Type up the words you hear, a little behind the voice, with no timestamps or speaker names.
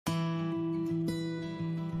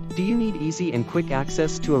Do you need easy and quick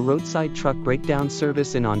access to a roadside truck breakdown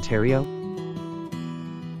service in Ontario?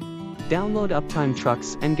 Download Uptime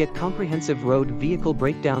Trucks and get comprehensive road vehicle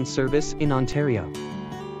breakdown service in Ontario.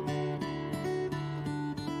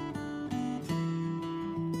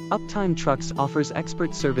 Uptime Trucks offers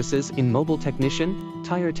expert services in mobile technician,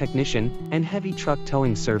 tire technician, and heavy truck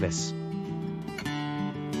towing service.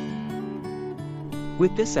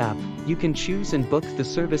 With this app, you can choose and book the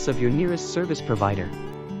service of your nearest service provider.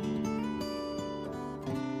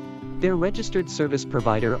 Their registered service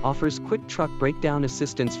provider offers quick truck breakdown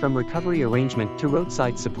assistance from recovery arrangement to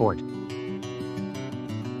roadside support.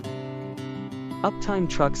 Uptime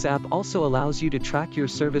Trucks app also allows you to track your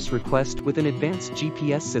service request with an advanced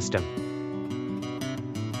GPS system.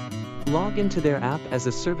 Log into their app as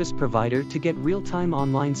a service provider to get real-time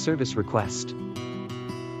online service request.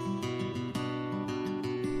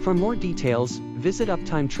 For more details, visit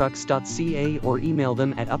uptimetrucks.ca or email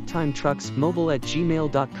them at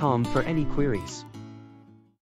uptimetrucksmobile@gmail.com for any queries.